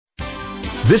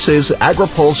This is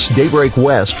AgriPulse Daybreak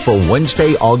West for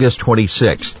Wednesday, August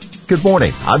 26th. Good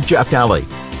morning. I'm Jeff Alley.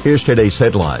 Here's today's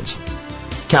headlines.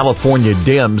 California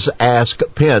Dems ask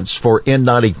Pence for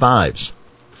N95s.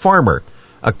 Farmer,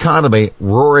 economy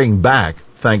roaring back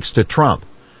thanks to Trump.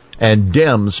 And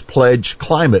Dems pledge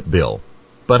climate bill.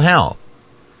 But how?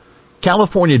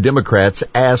 California Democrats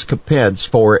ask Pence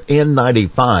for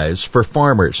N95s for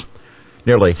farmers.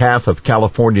 Nearly half of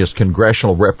California's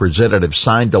congressional representatives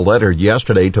signed a letter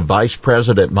yesterday to Vice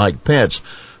President Mike Pence,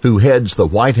 who heads the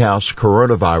White House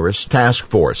Coronavirus Task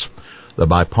Force. The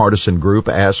bipartisan group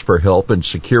asked for help in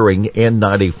securing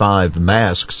N95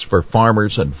 masks for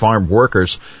farmers and farm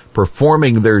workers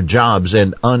performing their jobs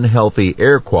in unhealthy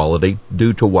air quality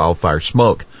due to wildfire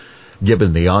smoke.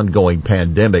 Given the ongoing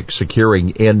pandemic,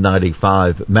 securing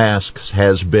N95 masks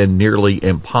has been nearly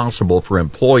impossible for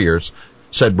employers,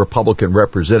 said Republican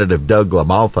Representative Doug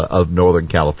LaMalfa of Northern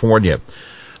California.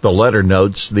 The letter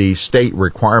notes the state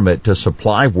requirement to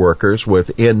supply workers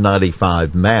with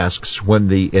N95 masks when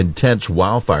the intense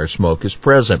wildfire smoke is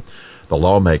present. The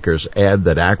lawmakers add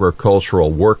that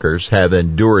agricultural workers have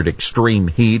endured extreme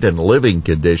heat and living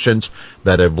conditions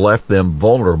that have left them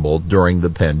vulnerable during the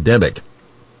pandemic.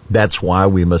 That's why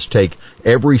we must take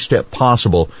every step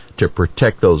possible to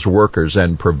protect those workers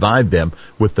and provide them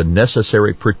with the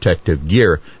necessary protective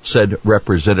gear, said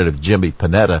Representative Jimmy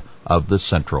Panetta of the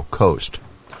Central Coast.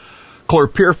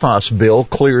 Chlorpyrifos bill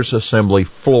clears Assembly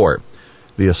floor.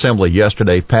 The Assembly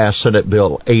yesterday passed Senate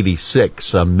Bill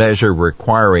 86, a measure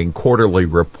requiring quarterly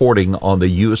reporting on the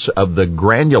use of the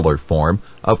granular form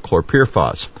of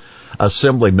chlorpyrifos.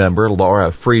 Assembly member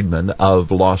Laura Friedman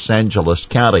of Los Angeles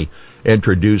County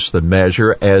introduced the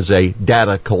measure as a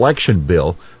data collection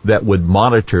bill that would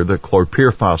monitor the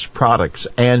chlorpyrifos products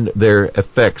and their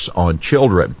effects on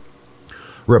children.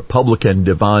 Republican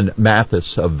Devon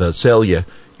Mathis of Visalia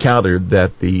countered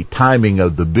that the timing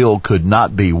of the bill could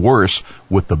not be worse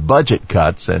with the budget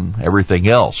cuts and everything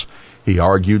else. He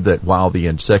argued that while the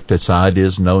insecticide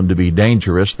is known to be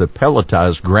dangerous, the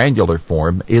pelletized granular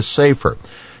form is safer.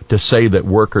 To say that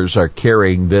workers are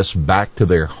carrying this back to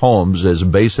their homes is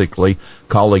basically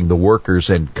calling the workers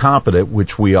incompetent,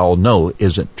 which we all know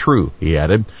isn't true, he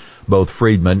added. Both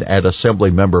Friedman and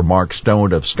Assemblymember Mark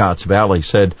Stone of Scotts Valley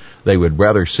said they would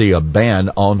rather see a ban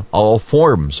on all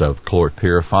forms of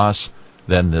chlorpyrifos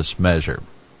than this measure.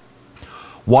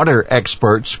 Water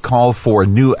experts call for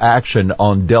new action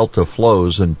on delta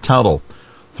flows and tunnel.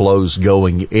 Flows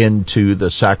going into the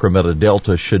Sacramento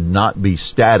Delta should not be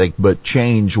static but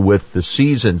change with the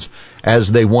seasons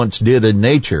as they once did in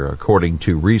nature, according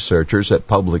to researchers at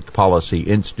Public Policy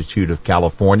Institute of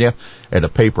California and a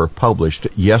paper published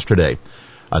yesterday.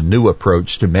 A new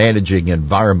approach to managing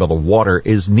environmental water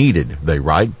is needed, they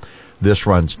write. This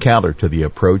runs counter to the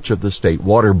approach of the State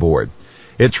Water Board.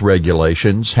 Its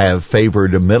regulations have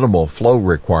favored minimal flow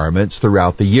requirements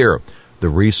throughout the year. The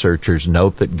researchers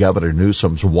note that Governor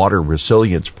Newsom's water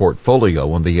resilience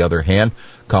portfolio, on the other hand,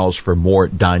 calls for more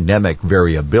dynamic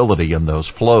variability in those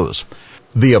flows.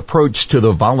 The approach to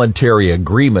the voluntary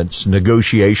agreements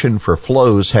negotiation for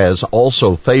flows has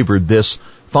also favored this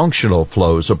functional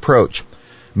flows approach.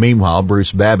 Meanwhile,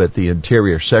 Bruce Babbitt, the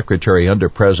Interior Secretary under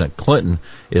President Clinton,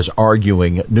 is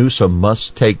arguing Newsom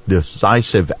must take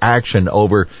decisive action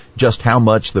over just how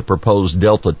much the proposed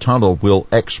Delta Tunnel will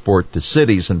export to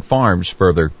cities and farms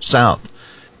further south.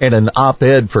 In an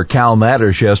op-ed for Cal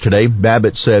Matters yesterday,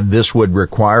 Babbitt said this would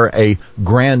require a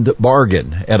grand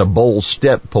bargain and a bold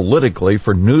step politically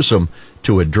for Newsom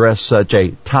to address such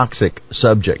a toxic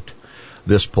subject.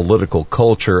 This political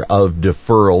culture of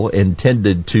deferral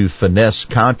intended to finesse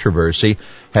controversy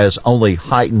has only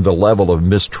heightened the level of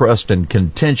mistrust and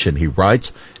contention, he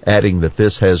writes, adding that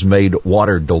this has made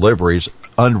water deliveries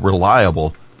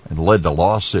unreliable and led to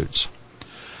lawsuits.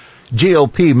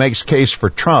 GOP makes case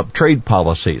for Trump trade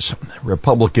policies.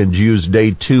 Republicans used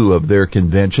day 2 of their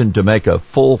convention to make a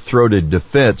full-throated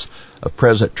defense of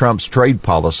President Trump's trade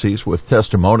policies with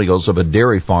testimonials of a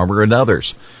dairy farmer and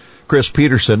others. Chris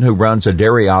Peterson, who runs a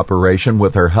dairy operation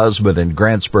with her husband in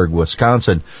Grantsburg,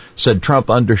 Wisconsin, said Trump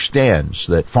understands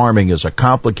that farming is a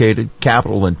complicated,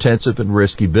 capital-intensive, and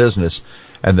risky business,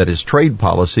 and that his trade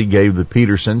policy gave the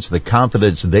Petersons the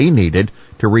confidence they needed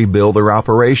to rebuild their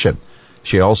operation.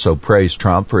 She also praised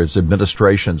Trump for his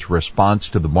administration's response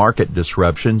to the market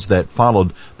disruptions that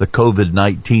followed the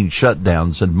COVID-19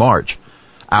 shutdowns in March.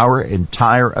 Our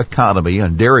entire economy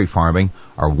and dairy farming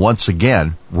are once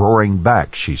again roaring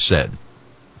back, she said.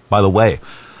 By the way,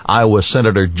 Iowa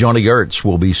Senator Joni Ernst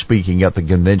will be speaking at the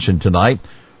convention tonight.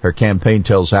 Her campaign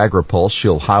tells AgriPulse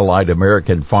she'll highlight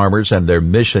American farmers and their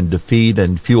mission to feed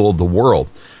and fuel the world.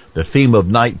 The theme of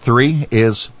Night 3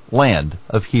 is Land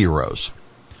of Heroes.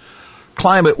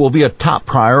 Climate will be a top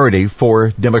priority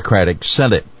for Democratic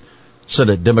Senate.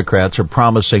 Senate Democrats are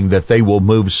promising that they will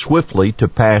move swiftly to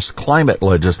pass climate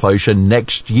legislation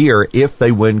next year if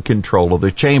they win control of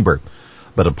the chamber.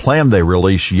 But a plan they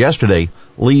released yesterday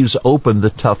leaves open the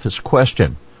toughest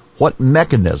question. What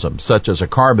mechanisms, such as a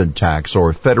carbon tax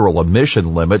or federal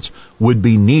emission limits, would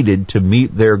be needed to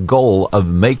meet their goal of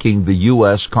making the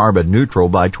U.S. carbon neutral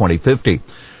by 2050?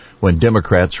 When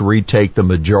Democrats retake the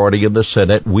majority in the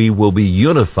Senate, we will be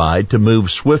unified to move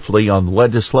swiftly on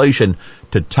legislation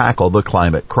to tackle the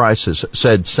climate crisis,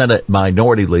 said Senate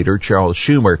Minority Leader Charles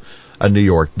Schumer, a New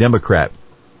York Democrat.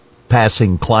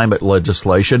 Passing climate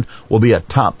legislation will be a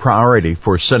top priority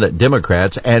for Senate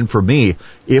Democrats and for me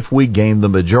if we gain the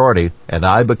majority and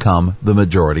I become the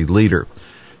majority leader.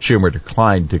 Schumer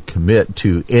declined to commit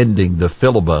to ending the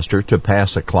filibuster to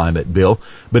pass a climate bill,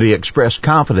 but he expressed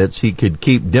confidence he could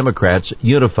keep Democrats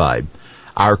unified.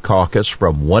 Our caucus,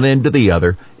 from one end to the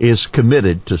other, is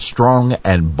committed to strong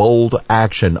and bold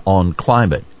action on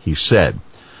climate, he said.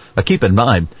 Now keep in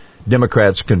mind,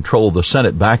 Democrats controlled the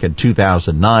Senate back in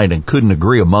 2009 and couldn't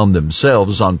agree among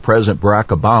themselves on President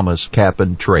Barack Obama's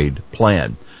cap-and-trade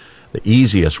plan. The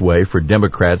easiest way for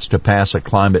Democrats to pass a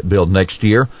climate bill next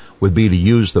year would be to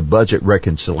use the budget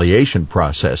reconciliation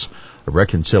process. A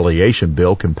reconciliation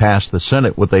bill can pass the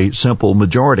Senate with a simple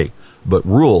majority, but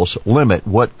rules limit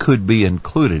what could be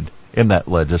included in that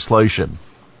legislation.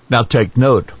 Now take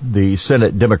note, the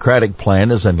Senate Democratic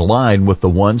plan is in line with the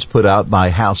ones put out by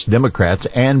House Democrats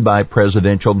and by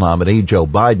presidential nominee Joe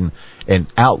Biden in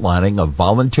outlining a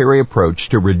voluntary approach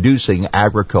to reducing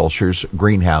agriculture's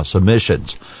greenhouse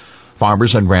emissions.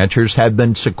 Farmers and ranchers have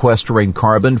been sequestering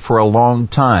carbon for a long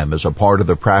time as a part of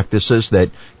the practices that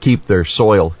keep their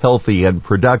soil healthy and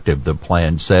productive, the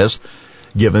plan says.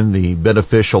 Given the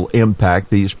beneficial impact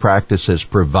these practices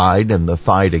provide in the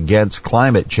fight against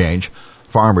climate change,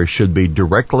 farmers should be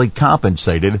directly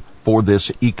compensated for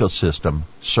this ecosystem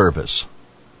service.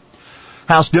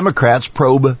 House Democrats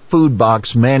probe food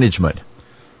box management.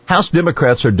 House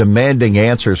Democrats are demanding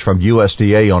answers from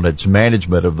USDA on its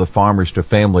management of the Farmers to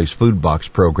Families Food Box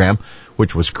program,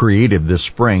 which was created this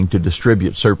spring to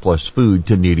distribute surplus food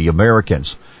to needy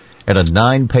Americans. In a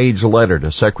 9-page letter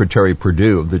to Secretary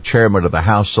Perdue, the chairman of the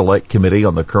House Select Committee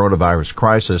on the Coronavirus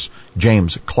Crisis,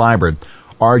 James Clyburn,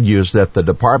 argues that the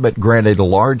department granted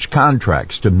large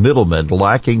contracts to middlemen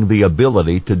lacking the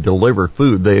ability to deliver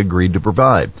food they agreed to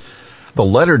provide. The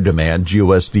letter demands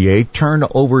USDA turn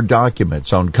over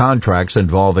documents on contracts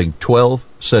involving 12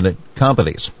 Senate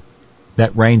companies,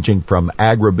 that ranging from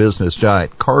agribusiness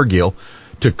giant Cargill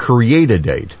to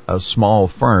Create-A-Date, a small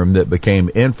firm that became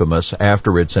infamous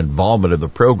after its involvement in the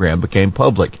program became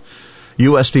public.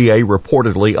 USDA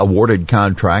reportedly awarded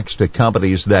contracts to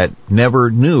companies that never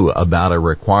knew about a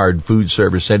required food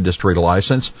service industry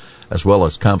license, as well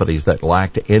as companies that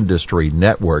lacked industry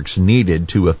networks needed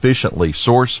to efficiently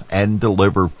source and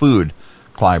deliver food,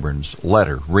 Clyburn's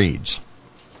letter reads.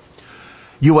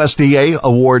 USDA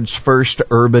awards first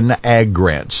urban ag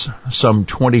grants. Some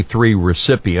 23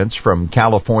 recipients from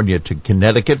California to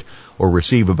Connecticut will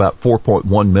receive about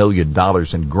 $4.1 million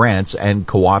in grants and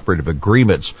cooperative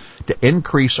agreements to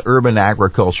increase urban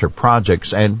agriculture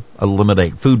projects and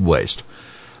eliminate food waste.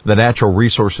 The Natural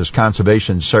Resources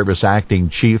Conservation Service Acting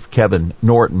Chief Kevin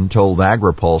Norton told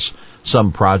AgriPulse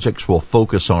some projects will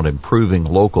focus on improving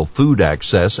local food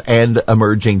access and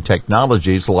emerging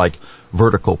technologies like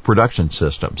vertical production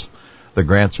systems. The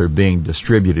grants are being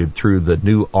distributed through the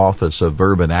new Office of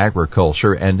Urban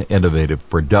Agriculture and Innovative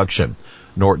Production.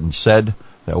 Norton said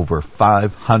that over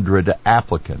 500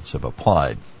 applicants have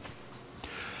applied.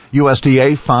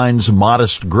 USDA finds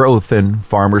modest growth in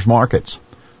farmers markets.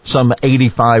 Some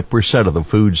 85% of the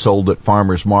food sold at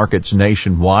farmers markets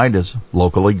nationwide is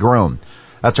locally grown.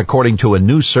 That's according to a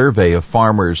new survey of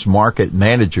farmers market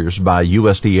managers by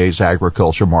USDA's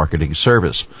Agriculture Marketing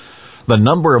Service. The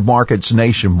number of markets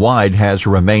nationwide has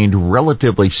remained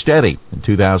relatively steady. In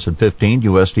 2015,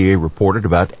 USDA reported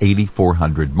about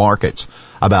 8,400 markets.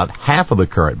 About half of the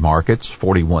current markets,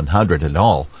 4,100 in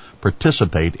all,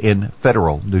 participate in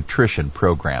federal nutrition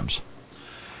programs.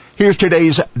 Here's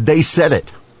today's They Said It.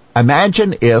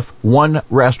 Imagine if one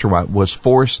restaurant was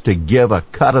forced to give a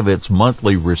cut of its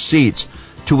monthly receipts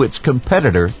to its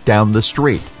competitor down the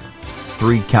street.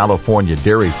 3 California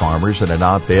dairy farmers in an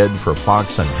op-ed for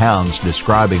Fox and Hounds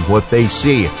describing what they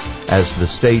see as the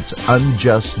state's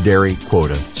unjust dairy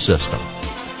quota system.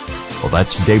 Well,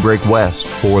 that's Daybreak West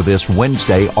for this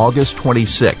Wednesday, August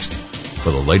 26th. For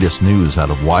the latest news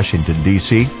out of Washington,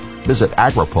 D.C., visit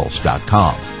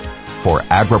agripulse.com. For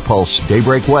AgriPulse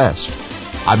Daybreak West,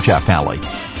 I'm Jeff Alley.